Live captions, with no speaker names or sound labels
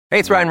Hey,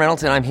 it's Ryan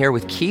Reynolds, and I'm here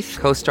with Keith,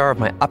 co-star of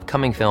my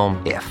upcoming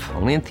film, If,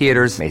 only in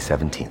theaters May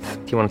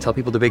 17th. Do you want to tell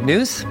people the big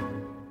news?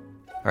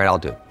 All right, I'll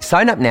do it.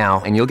 Sign up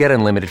now and you'll get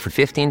unlimited for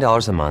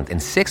 $15 a month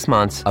and 6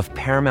 months of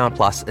Paramount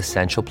Plus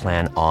Essential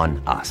Plan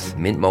on us.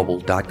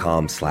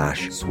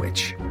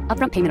 MintMobile.com/switch.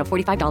 Upfront payment of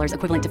 $45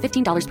 equivalent to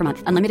 $15 per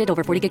month. Unlimited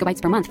over 40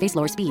 gigabytes per month. Face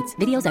lower speeds.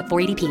 Videos at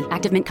 480p.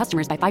 Active Mint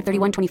customers by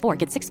 531.24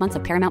 get 6 months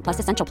of Paramount Plus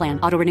Essential Plan.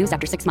 Auto renews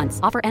after 6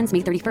 months. Offer ends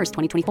May 31st,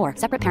 2024.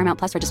 Separate Paramount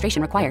Plus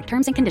registration required.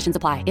 Terms and conditions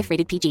apply if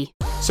rated PG.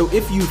 So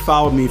if you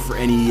followed me for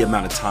any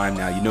amount of time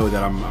now, you know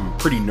that I'm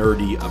pretty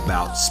nerdy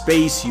about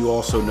space. You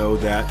also know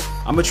that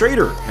I'm a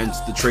trader, hence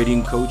the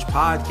Trading Coach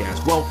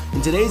podcast. Well,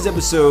 in today's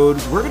episode,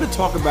 we're going to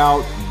talk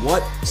about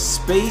what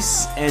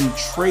space and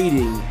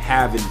trading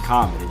have in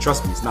common. And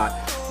trust me, it's not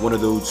one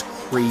of those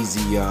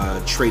crazy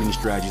trading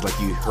strategies like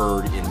you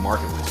heard in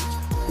Market Wizards.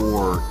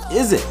 Or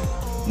is it?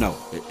 No,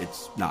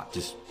 it's not.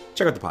 Just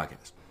check out the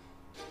podcast.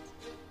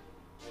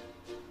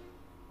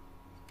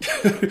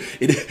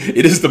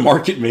 It is the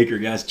market maker,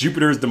 guys.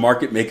 Jupiter is the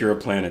market maker of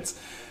planets.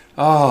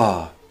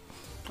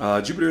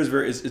 Jupiter is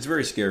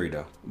very scary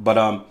though.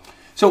 But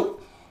so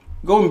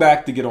going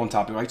back to get on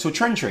topic, right? So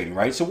trend trading,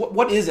 right? So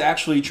what is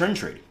actually trend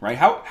trading, right?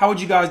 How would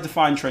you guys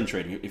define trend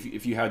trading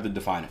if you had to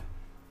define it?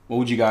 What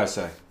would you guys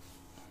say?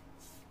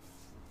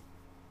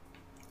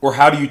 Or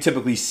how do you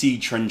typically see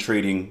trend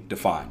trading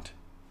defined?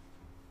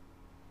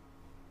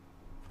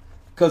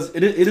 Because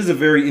it is a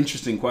very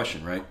interesting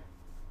question, right?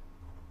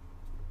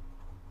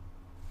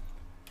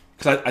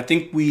 Because I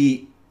think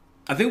we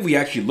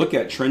actually look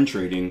at trend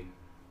trading,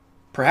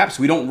 perhaps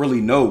we don't really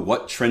know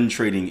what trend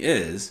trading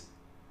is,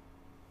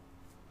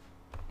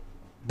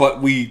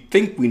 but we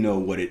think we know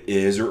what it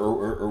is,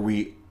 or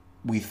we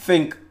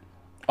think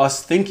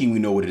us thinking we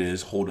know what it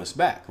is hold us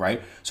back,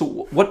 right?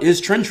 So what is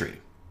trend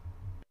trading?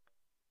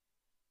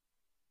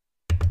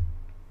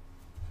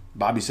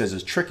 Bobby says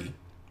it's tricky.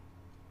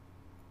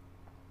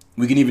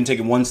 We can even take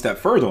it one step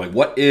further. Like,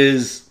 what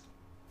is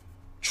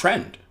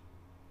trend?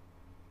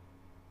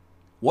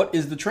 What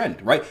is the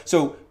trend, right?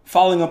 So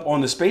following up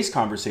on the space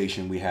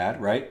conversation we had,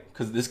 right?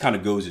 Because this kind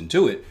of goes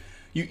into it.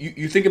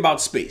 You think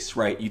about space,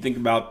 right? You think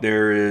about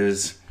there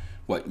is,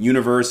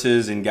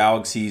 universes and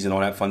galaxies and all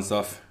that fun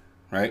stuff,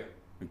 right?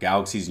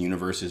 Galaxies and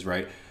universes,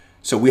 right?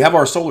 So we have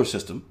our solar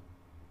system,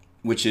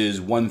 which is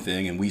one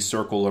thing, and we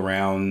circle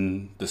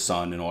around the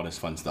sun and all this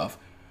fun stuff.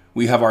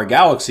 We have our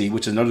galaxy,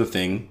 which is another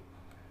thing.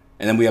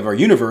 And then we have our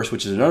universe,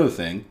 which is another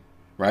thing,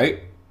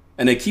 right?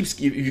 And it keeps,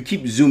 if you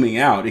keep zooming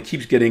out, it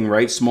keeps getting,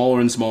 right,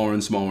 smaller and smaller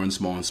and smaller and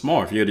smaller and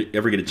smaller. If you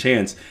ever get a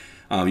chance,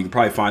 you can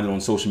probably find it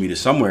on social media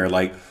somewhere.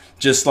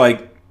 Just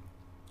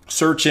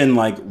search in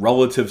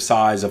relative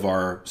size of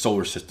our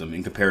solar system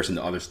in comparison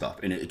to other stuff.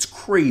 And it's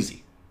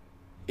crazy.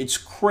 It's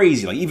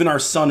crazy. Even our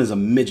sun is a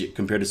midget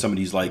compared to some of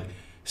these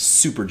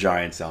super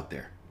giants out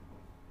there,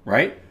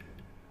 right?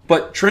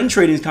 But trend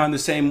trading is kind of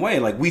the same way.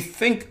 We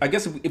think, I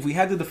guess if we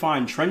had to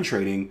define trend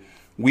trading,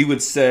 we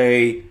would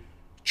say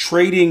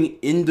trading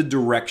in the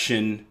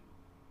direction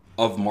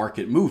of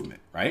market movement,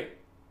 right?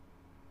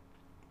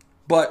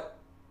 But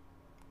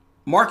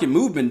market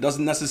movement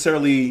doesn't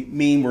necessarily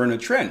mean we're in a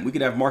trend. We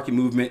could have market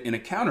movement in a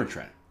counter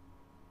trend,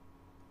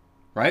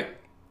 right?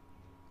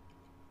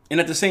 And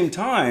at the same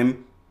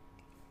time,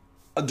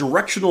 a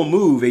directional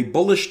move, a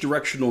bullish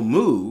directional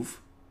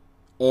move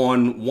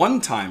on one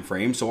time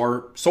frame, so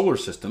our solar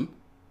system,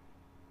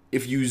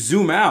 if you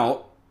zoom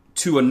out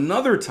to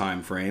another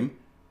time frame,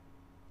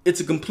 it's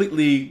a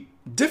completely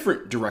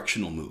different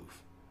directional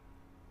move.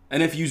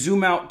 And if you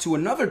zoom out to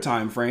another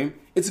time frame,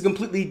 it's a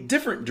completely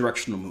different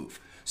directional move.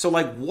 So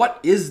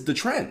what is the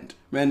trend?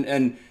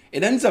 And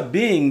it ends up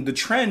being the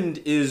trend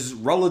is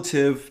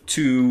relative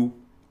to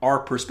our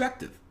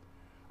perspective.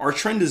 Our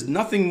trend is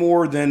nothing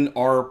more than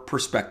our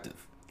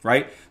perspective,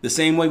 right? The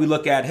same way we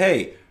look at,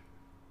 hey,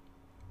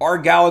 our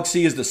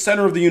galaxy is the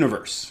center of the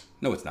universe.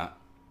 No, it's not.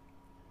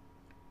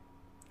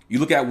 You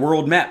look at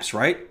world maps,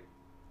 right?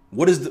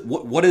 Here's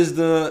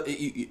another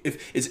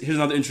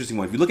interesting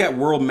one. If you look at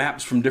world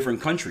maps from different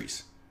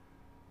countries,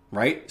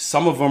 right?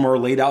 Some of them are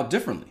laid out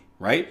differently,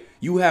 right?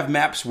 You have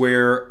maps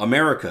where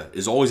America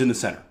is always in the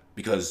center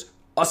because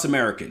us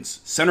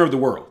Americans, center of the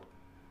world.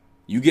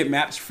 You get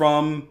maps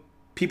from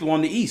people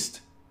on the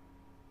East.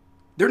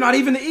 They're not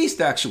even the East,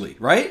 actually,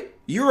 right?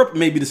 Europe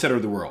may be the center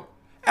of the world.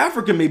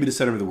 Africa may be the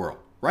center of the world,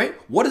 right?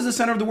 What is the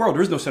center of the world?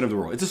 There is no center of the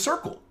world. It's a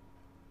circle,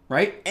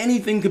 right?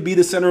 Anything could be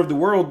the center of the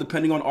world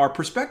depending on our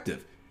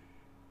perspective.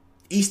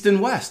 East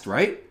and West,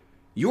 right?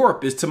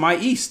 Europe is to my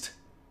east.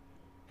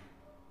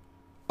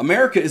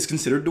 America is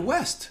considered the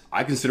West.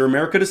 I consider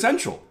America the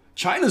Central.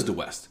 China's the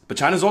West, but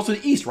China's also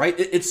the East, right?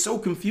 It's so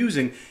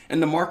confusing, and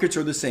the markets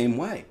are the same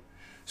way.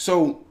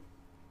 So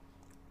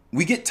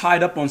we get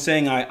tied up on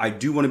saying, I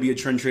do want to be a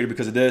trend trader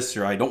because of this,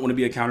 or I don't want to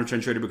be a counter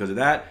trend trader because of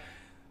that.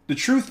 The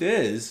truth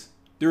is,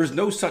 there is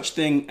no such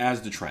thing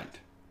as the trend.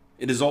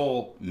 It is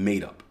all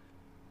made up.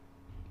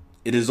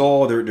 It is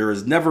all, there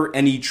is never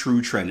any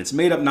true trend. It's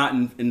made up not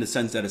in the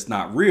sense that it's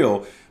not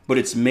real, but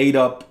it's made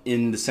up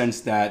in the sense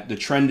that the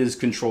trend is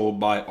controlled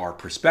by our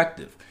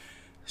perspective.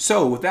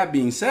 So with that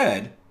being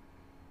said,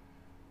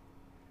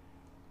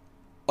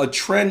 a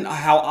trend,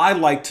 how I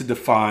like to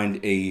define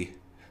a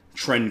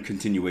trend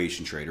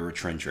continuation trade or a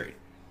trend trade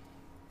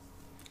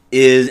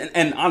is,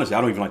 and honestly,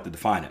 I don't even like to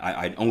define it.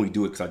 I only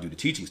do it because I do the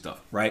teaching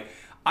stuff, right?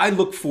 I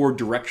look for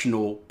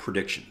directional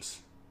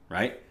predictions,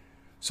 right?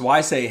 So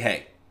I say,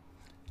 hey,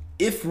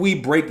 if we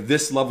break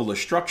this level of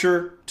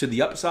structure to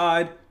the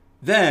upside,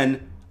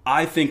 then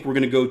I think we're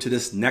going to go to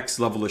this next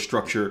level of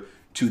structure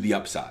to the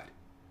upside.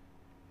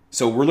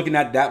 So we're looking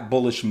at that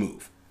bullish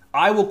move.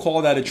 I will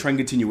call that a trend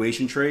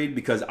continuation trade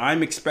because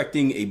I'm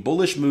expecting a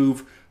bullish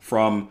move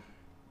from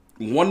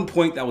one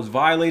point that was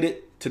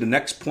violated to the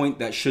next point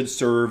that should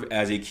serve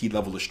as a key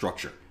level of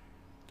structure.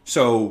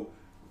 So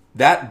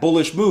that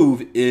bullish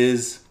move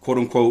is, quote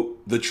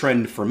unquote, the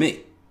trend for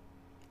me.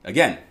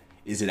 Again,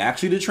 is it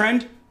actually the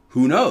trend?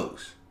 Who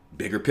knows?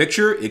 Bigger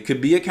picture, it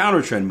could be a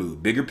counter trend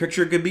move. Bigger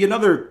picture, it could be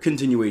another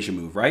continuation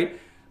move, right?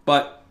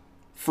 But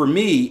for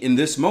me, in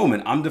this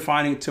moment, I'm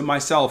defining it to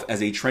myself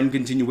as a trend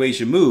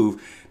continuation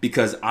move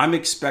because I'm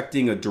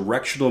expecting a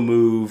directional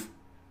move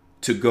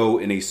to go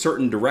in a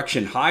certain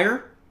direction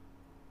higher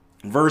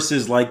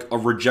versus like a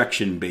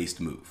rejection-based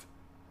move.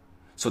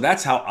 So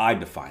that's how I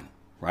define it,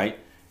 right?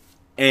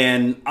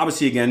 And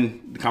obviously,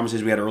 again, the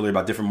conversation we had earlier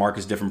about different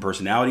markets, different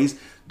personalities,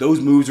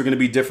 those moves are going to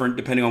be different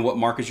depending on what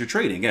markets you're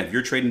trading. Again, if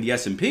you're trading the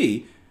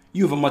S&P,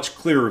 you have a much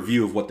clearer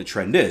view of what the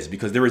trend is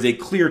because there is a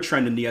clear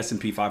trend in the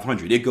S&P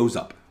 500. It goes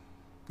up.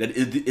 It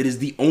is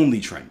the only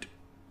trend.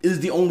 It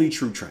is the only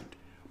true trend.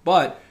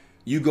 But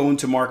you go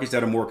into markets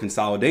that are more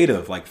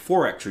consolidative, like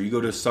Forex, or you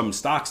go to some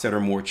stocks that are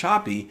more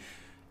choppy,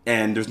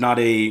 and there's not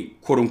a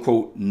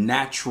quote-unquote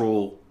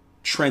natural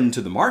trend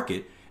to the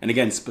market. And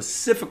again,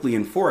 specifically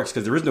in Forex,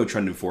 because there is no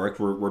trend in Forex,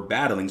 we're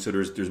battling, so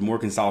there's more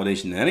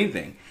consolidation than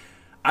anything.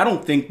 I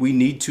don't think we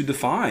need to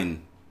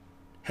define,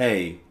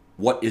 hey,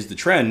 what is the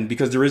trend?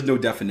 Because there is no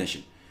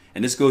definition.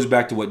 And this goes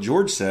back to what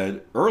George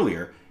said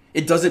earlier.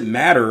 It doesn't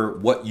matter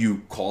what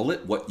you call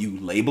it, what you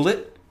label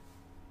it.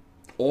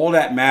 All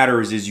that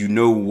matters is you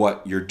know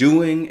what you're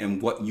doing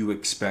and what you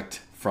expect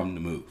from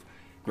the move.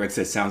 Greg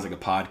says, sounds like a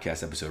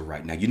podcast episode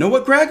right now. You know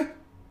what, Greg?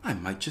 I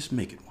might just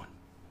make it one.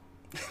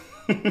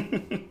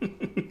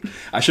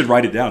 I should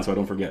write it down so I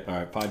don't forget. All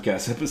right,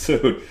 podcast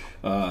episode,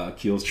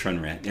 Keel's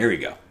Trend Rant. There we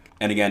go.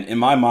 And again, in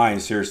my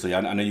mind, seriously,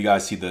 I know you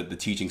guys see the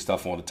teaching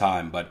stuff all the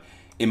time, but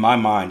in my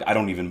mind, I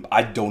don't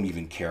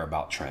even care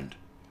about trend.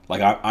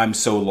 Like I'm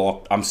so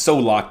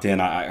locked in.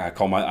 I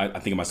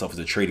think of myself as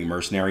a trading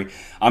mercenary.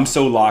 I'm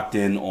so locked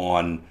in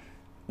on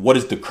what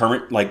is the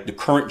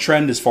current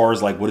trend as far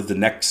as like what is the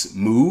next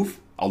move.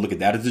 I'll look at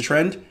that as the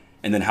trend,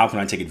 and then how can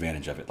I take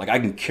advantage of it? Like I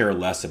can care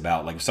less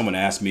about like if someone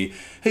asks me,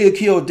 "Hey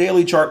Akil,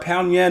 daily chart,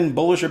 pound yen,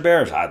 bullish or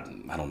bearish?" I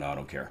don't know. I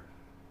don't care.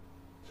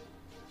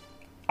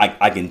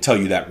 I can tell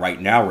you that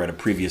right now we're at a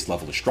previous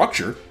level of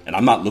structure, and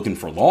I'm not looking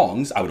for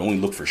longs. I would only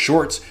look for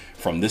shorts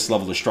from this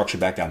level of structure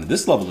back down to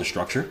this level of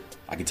structure.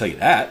 I can tell you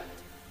that.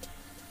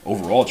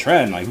 Overall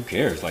trend, like who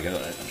cares? Like I'm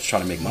just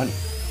trying to make money.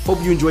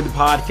 Hope you enjoyed the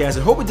podcast.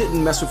 I hope it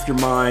didn't mess with your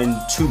mind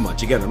too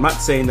much. Again, I'm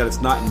not saying that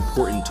it's not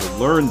important to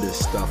learn this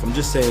stuff. I'm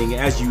just saying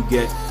as you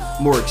get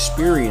more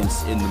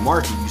experience in the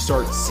market, you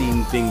start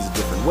seeing things a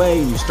different way,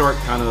 and you start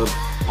kind of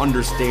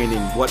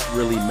understanding what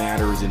really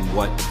matters and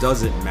what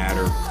doesn't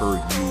matter per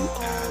you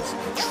as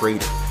a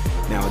trader.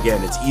 Now,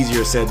 again, it's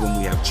easier said when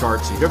we have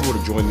charts. So if you ever want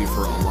to join me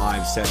for a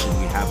live session,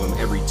 we have them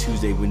every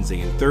Tuesday,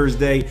 Wednesday, and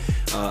Thursday.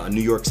 A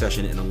New York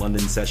session and a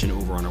London session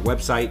over on our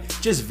website.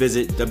 Just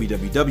visit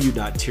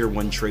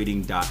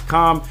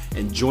www.tier1trading.com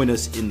and join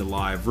us in the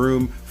live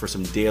room for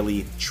some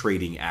daily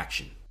trading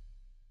action.